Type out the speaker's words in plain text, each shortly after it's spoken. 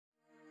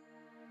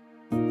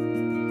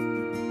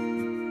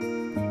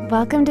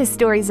Welcome to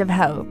Stories of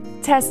Hope,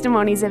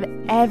 testimonies of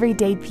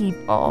everyday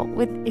people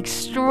with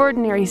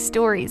extraordinary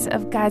stories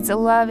of God's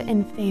love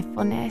and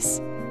faithfulness.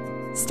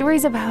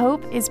 Stories of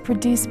Hope is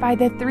produced by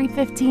the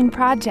 315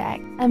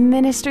 Project, a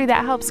ministry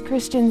that helps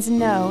Christians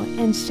know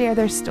and share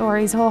their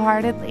stories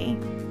wholeheartedly.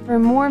 For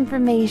more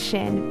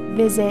information,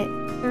 visit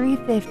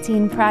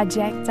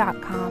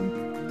 315project.com.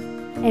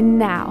 And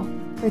now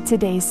for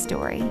today's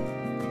story.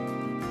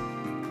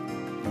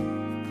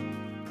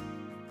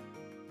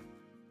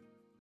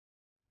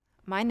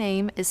 My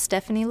name is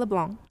Stephanie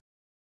LeBlanc,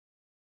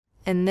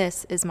 and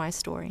this is my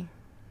story.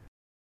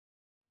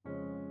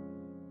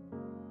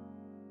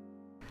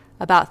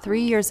 About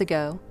 3 years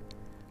ago,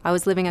 I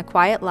was living a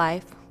quiet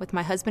life with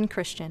my husband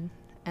Christian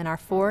and our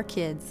 4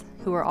 kids,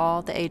 who were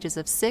all the ages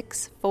of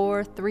 6,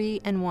 4, 3,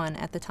 and 1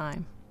 at the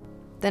time.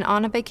 Then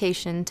on a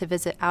vacation to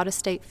visit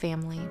out-of-state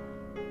family,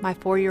 my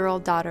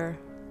 4-year-old daughter,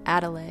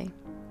 Adelaide,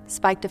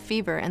 spiked a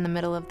fever in the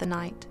middle of the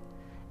night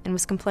and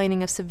was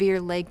complaining of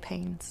severe leg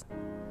pains.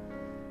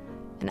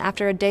 And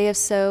after a day or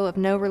so of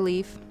no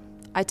relief,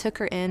 I took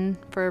her in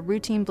for a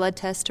routine blood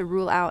test to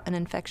rule out an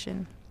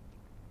infection.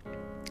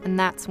 And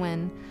that's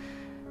when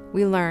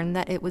we learned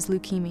that it was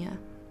leukemia.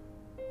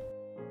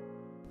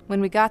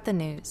 When we got the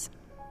news,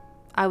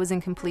 I was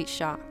in complete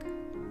shock.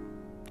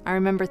 I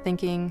remember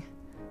thinking,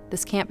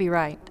 this can't be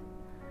right.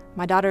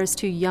 My daughter is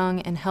too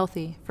young and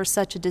healthy for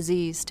such a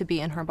disease to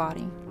be in her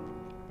body.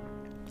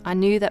 I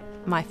knew that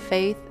my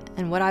faith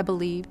and what I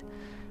believed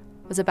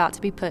was about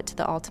to be put to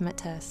the ultimate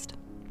test.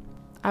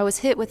 I was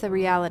hit with the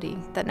reality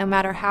that no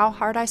matter how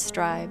hard I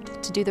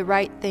strived to do the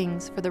right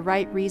things for the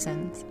right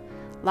reasons,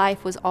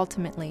 life was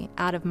ultimately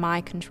out of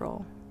my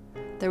control.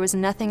 There was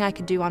nothing I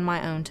could do on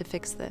my own to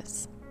fix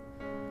this.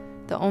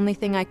 The only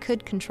thing I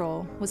could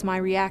control was my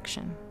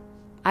reaction.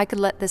 I could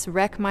let this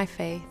wreck my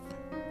faith,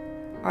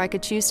 or I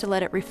could choose to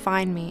let it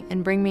refine me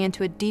and bring me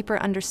into a deeper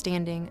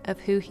understanding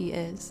of who He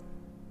is.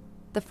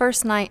 The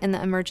first night in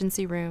the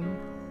emergency room,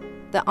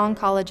 the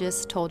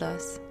oncologist told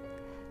us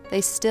they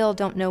still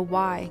don't know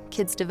why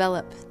kids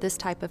develop this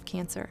type of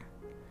cancer.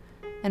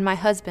 And my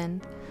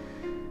husband,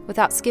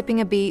 without skipping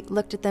a beat,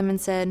 looked at them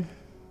and said,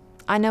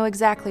 I know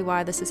exactly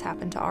why this has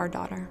happened to our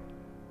daughter.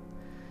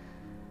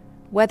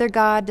 Whether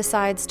God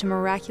decides to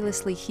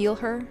miraculously heal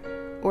her,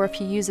 or if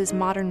He uses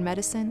modern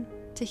medicine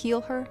to heal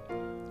her,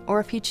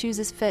 or if He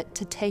chooses fit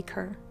to take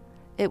her,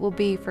 it will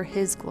be for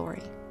His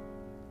glory.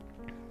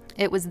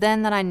 It was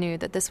then that I knew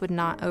that this would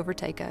not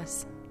overtake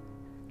us.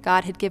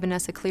 God had given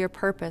us a clear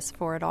purpose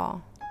for it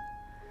all.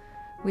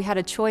 We had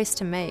a choice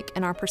to make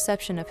in our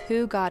perception of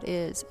who God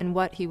is and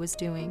what He was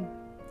doing.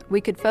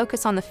 We could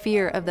focus on the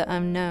fear of the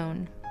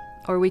unknown,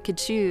 or we could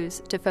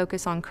choose to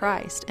focus on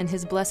Christ and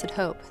His blessed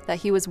hope that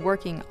He was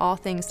working all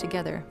things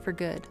together for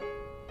good.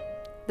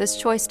 This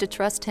choice to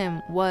trust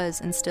Him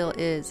was and still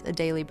is a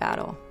daily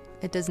battle.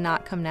 It does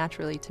not come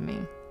naturally to me.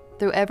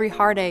 Through every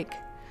heartache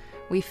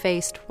we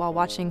faced while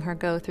watching her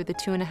go through the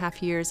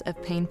 2.5 years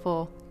of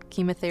painful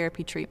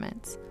chemotherapy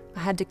treatments, I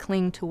had to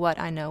cling to what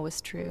I know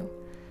was true.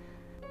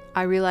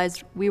 I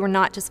realized we were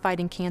not just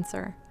fighting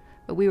cancer,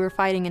 but we were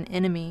fighting an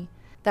enemy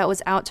that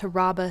was out to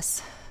rob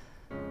us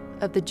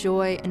of the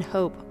joy and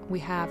hope we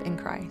have in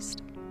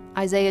Christ.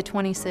 Isaiah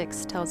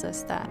 26 tells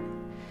us that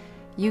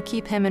you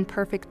keep him in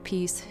perfect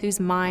peace, whose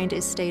mind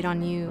is stayed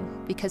on you,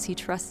 because he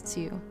trusts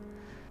you.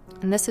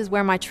 And this is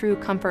where my true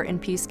comfort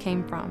and peace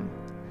came from,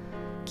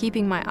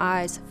 keeping my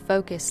eyes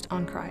focused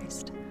on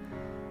Christ.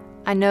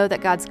 I know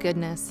that God's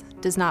goodness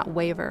does not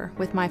waver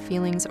with my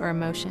feelings or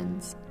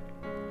emotions.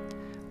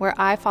 Where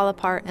I fall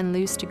apart and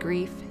lose to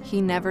grief,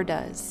 He never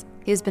does.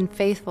 He has been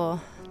faithful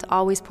to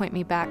always point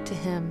me back to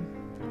Him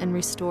and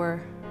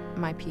restore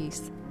my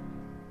peace.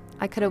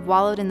 I could have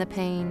wallowed in the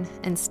pain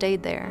and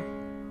stayed there,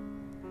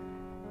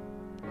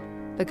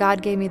 but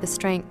God gave me the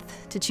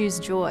strength to choose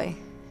joy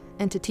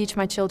and to teach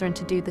my children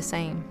to do the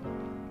same.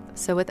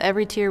 So with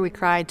every tear we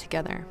cried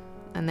together,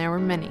 and there were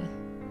many,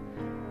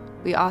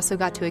 we also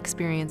got to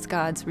experience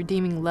God's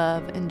redeeming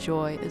love and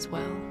joy as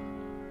well.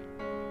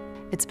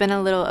 It's been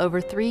a little over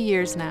 3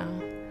 years now,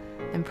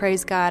 and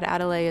praise God,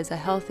 Adelaide is a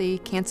healthy,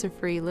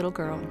 cancer-free little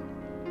girl.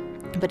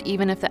 But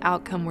even if the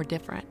outcome were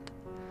different,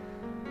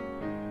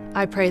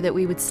 I pray that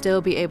we would still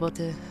be able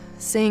to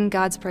sing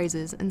God's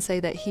praises and say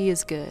that He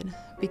is good,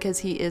 because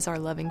He is our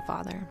loving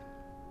Father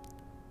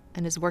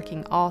and is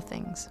working all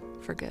things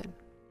for good.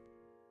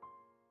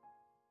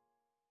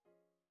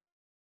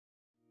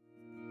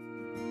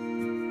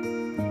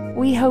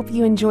 We hope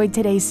you enjoyed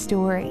today's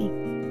story.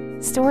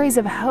 Stories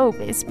of Hope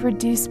is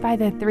produced by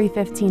the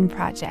 315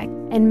 Project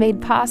and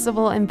made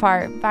possible in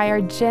part by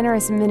our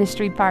generous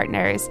ministry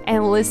partners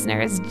and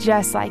listeners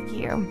just like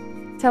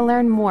you. To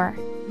learn more,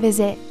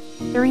 visit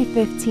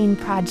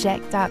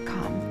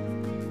 315project.com.